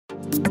In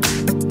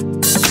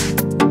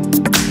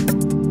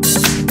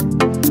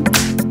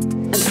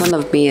front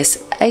of me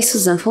is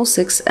ASUS Zenfone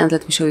 6, and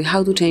let me show you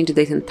how to change the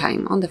date and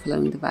time on the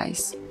following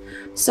device.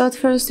 So at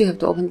first you have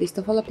to open the list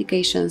of all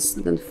applications,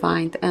 then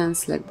find and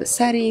select the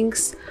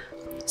settings,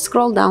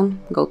 scroll down,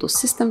 go to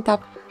System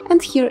tab,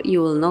 and here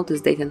you will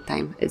notice date and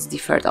time. It's the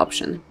third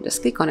option.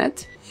 Just click on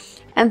it,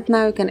 and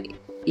now you can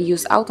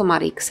use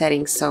automatic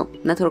settings, so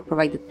network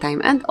provided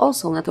time and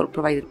also network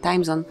provided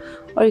time zone,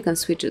 or you can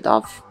switch it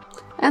off.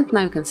 And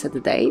now you can set the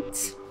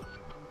date,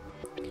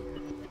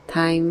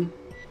 time,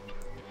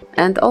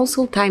 and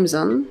also time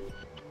zone.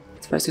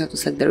 First you have to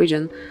select the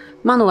region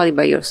manually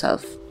by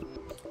yourself.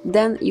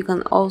 Then you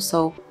can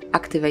also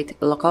activate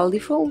local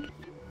default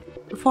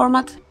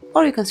format,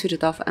 or you can switch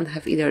it off and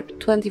have either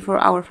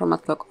 24-hour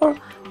format clock or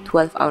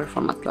 12-hour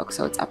format clock,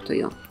 so it's up to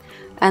you.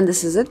 And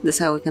this is it. This is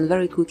how you can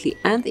very quickly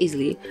and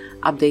easily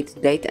update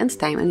date and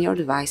time on your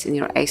device in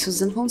your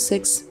ASUS Zenfone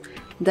 6.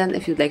 Then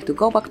if you'd like to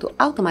go back to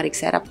automatic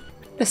setup,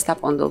 just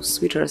tap on those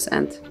switchers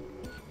and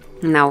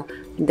now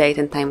date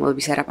and time will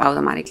be set up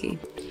automatically.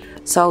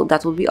 So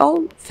that will be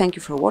all. Thank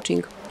you for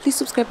watching. Please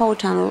subscribe our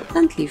channel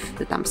and leave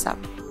the thumbs up.